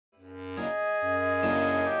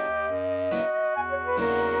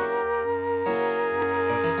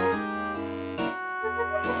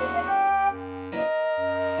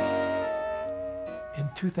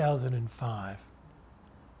2005,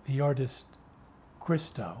 the artist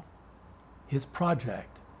Christo, his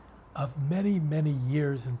project of many, many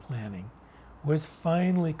years in planning, was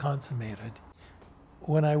finally consummated.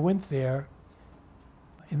 When I went there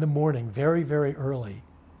in the morning, very, very early,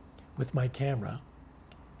 with my camera,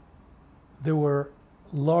 there were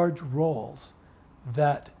large rolls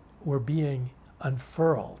that were being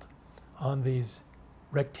unfurled on these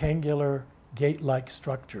rectangular gate-like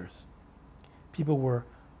structures. People were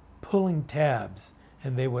pulling tabs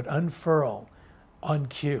and they would unfurl on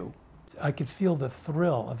cue. I could feel the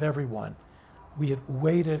thrill of everyone. We had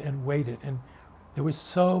waited and waited, and there was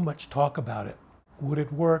so much talk about it. Would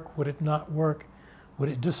it work? Would it not work? Would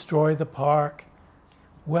it destroy the park?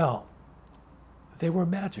 Well, they were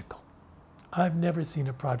magical. I've never seen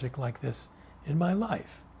a project like this in my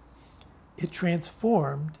life. It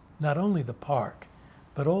transformed not only the park,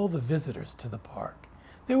 but all the visitors to the park.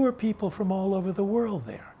 There were people from all over the world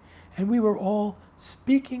there, and we were all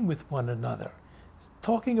speaking with one another,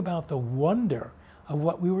 talking about the wonder of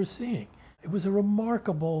what we were seeing. It was a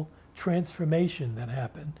remarkable transformation that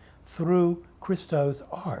happened through Christo's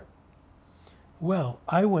art. Well,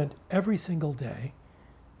 I went every single day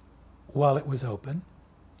while it was open,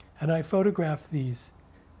 and I photographed these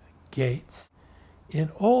gates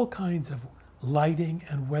in all kinds of lighting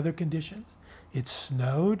and weather conditions. It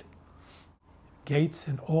snowed, gates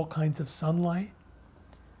in all kinds of sunlight,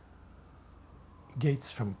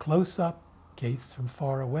 gates from close up, gates from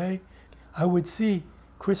far away. I would see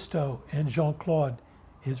Christo and Jean-Claude,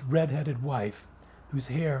 his red-headed wife, whose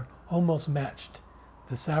hair almost matched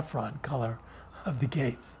the saffron color of the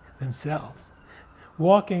gates themselves,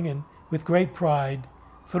 walking and with great pride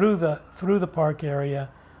through the park area,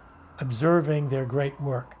 observing their great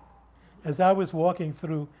work. As I was walking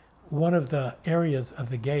through one of the areas of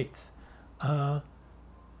the gates, I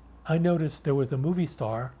noticed there was a movie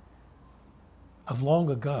star of long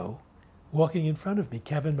ago walking in front of me,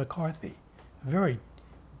 Kevin McCarthy, a very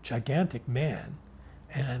gigantic man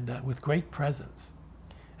and with great presence.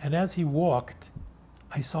 And as he walked,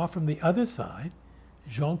 I saw from the other side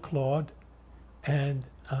Jean-Claude and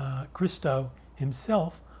Christo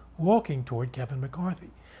himself walking toward Kevin McCarthy.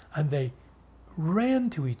 And they ran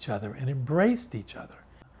to each other and embraced each other.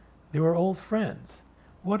 They were old friends.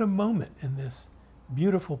 What a moment in this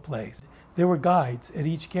beautiful place. There were guides at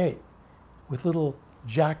each gate with little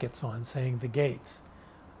jackets on saying the gates.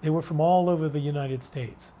 They were from all over the United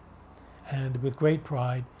States. And with great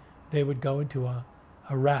pride, they would go into a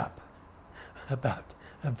rap about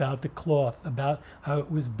the cloth, about how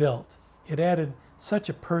it was built. It added such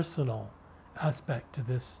a personal aspect to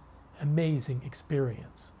this amazing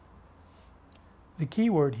experience. The key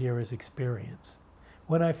word here is experience.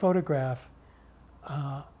 When I photograph,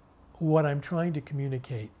 what I'm trying to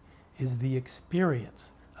communicate is the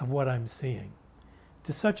experience of what I'm seeing,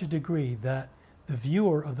 to such a degree that the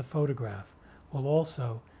viewer of the photograph will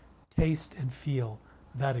also taste and feel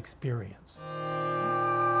that experience.